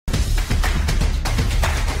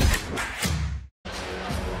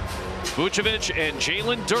Vucevic and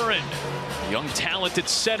JALEN DUREN. Young talented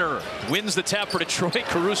center wins the tap for Detroit.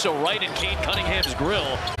 Caruso right in Cade Cunningham's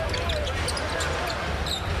grill.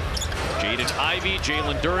 Jaden Ivey,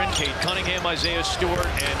 JALEN DUREN, Cade Cunningham, Isaiah Stewart,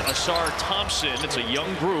 and Asar Thompson. It's a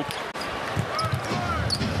young group.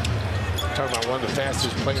 Talking about one of the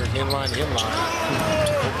fastest players inline.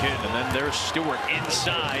 No kidding. And then there's Stewart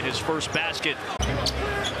inside his first basket.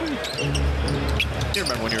 You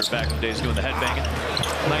remember when you were back in the days doing the headbanging?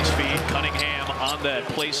 Nice feed. Cunningham on that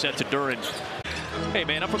play set to DUREN. Hey,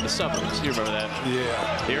 man, I'm from the suburbs. You remember that?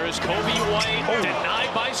 Yeah. Here is Kobe White.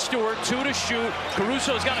 Denied by Stewart. 2 to shoot.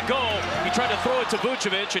 Caruso's got to go. He tried to throw it to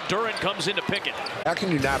Vucevic, and DUREN comes in to pick it. How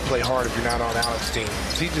can you not play hard if you're not on Alex's team?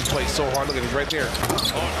 He just plays so hard. Look at him right there.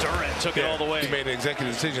 Oh, DUREN took it all the way. He made an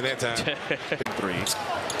executive decision that time. 3.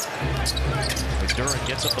 DUREN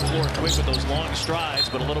gets up the floor quick with those long strides,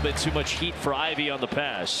 but a little bit too much heat for Ivey on the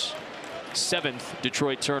pass. 7th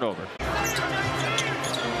Detroit turnover.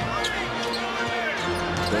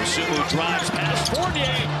 Dosunmu drives past Fournier.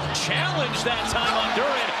 Challenged that time on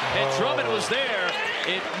DUREN, and Drummond was there.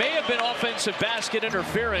 It may have been offensive basket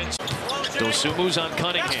interference. Dosunmu's on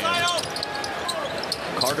Cunningham.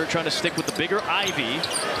 Carter trying to stick with the bigger Ivey.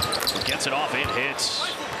 Gets it off, it hits.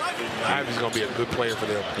 Ivey's going to be a good player for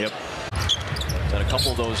them. Yep. Done a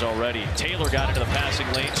couple of those already. Taylor got into the passing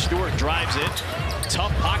lane. Stewart drives it.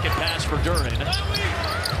 Tough pocket pass for DUREN.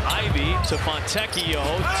 Ivey to Fontecchio.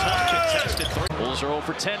 Tough contested 3. Bulls are 0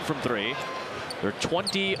 for 10 from 3. They're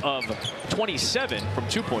 20 of 27 from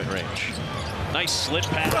 2-point range. Nice slit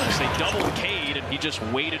pass. They doubled Cade, and he just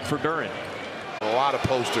waited for DUREN. A lot of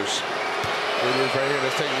posters. Here it is right here.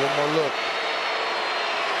 Let's take one more look.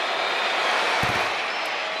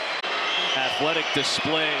 Athletic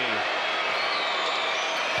display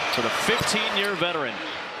for the 15-year veteran.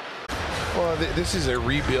 Well, this is a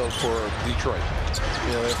rebuild for Detroit.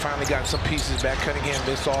 You know, they finally got some pieces back. Cunningham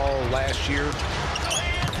missed all last year.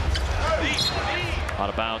 Out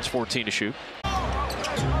of bounds, 14 to shoot.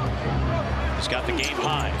 He's got the game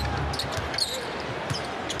high.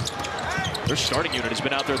 Their starting unit has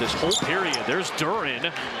been out there this whole period. There's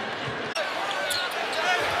DUREN.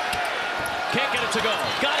 Can't get it to go.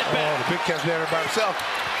 Got it back. Oh, the big cat's there by himself.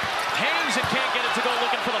 Hangs and can't get it to go.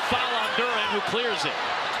 Looking for the foul on DUREN, who clears it.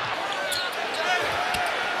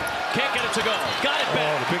 Can't get it to go. Got it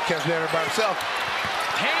back. Oh, the big cat's there by himself.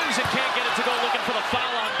 Hangs and can't get it to go. Looking for the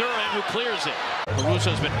foul on DUREN, who clears it.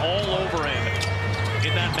 Caruso's been all over him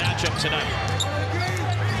in that matchup tonight.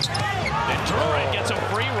 And DUREN gets a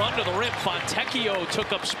free run to the rim. Fontecchio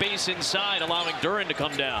took up space inside, allowing DUREN to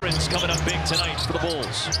come down. DUREN's coming up big tonight for the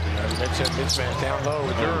Bulls. This man down low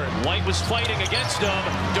with DUREN. White was fighting against him.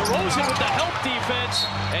 DeRozan with the help defense,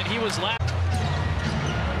 and he was last.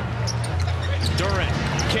 DUREN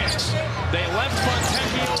kicks. They left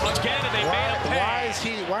Fontecchio again, and they made a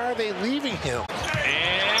pay. Why are they leaving him?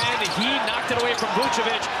 And he knocked it away from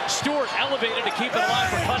Vucevic. Stewart elevated to keep it alive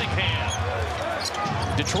for Cunningham.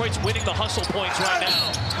 Detroit's winning the hustle points right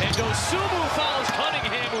now. And Dosunmu fouls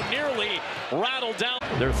Cunningham, who nearly rattled down.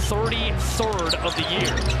 Their 33rd of the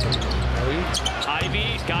year.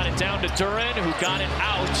 Ivey got it down to DUREN, who got it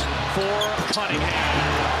out for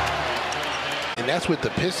Cunningham. And that's with the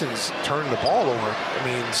Pistons turning the ball over. I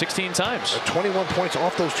mean, 16 times. 21 points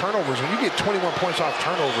off those turnovers. When you get 21 points off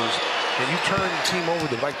turnovers and you turn the team over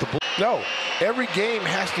to like the Bulls. No, every game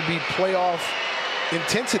has to be playoff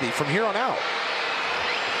intensity from here on out.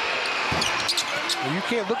 And you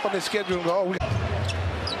can't look on the schedule and go, oh,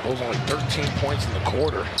 Bulls only 13 points in the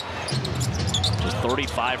quarter. Just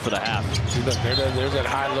 35 for the half. See, look, there's that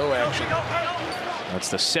high-low action. That's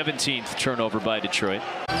the 17th turnover by Detroit.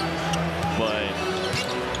 But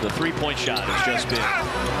the three-point shot has just been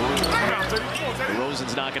brutal.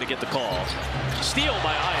 DeRozan's not going to get the call. Steal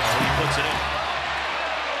by Ayo. He puts it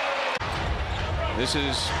in. This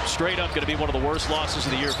is straight up going to be one of the worst losses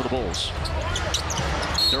of the year for the Bulls.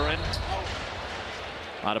 DUREN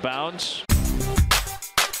out of bounds.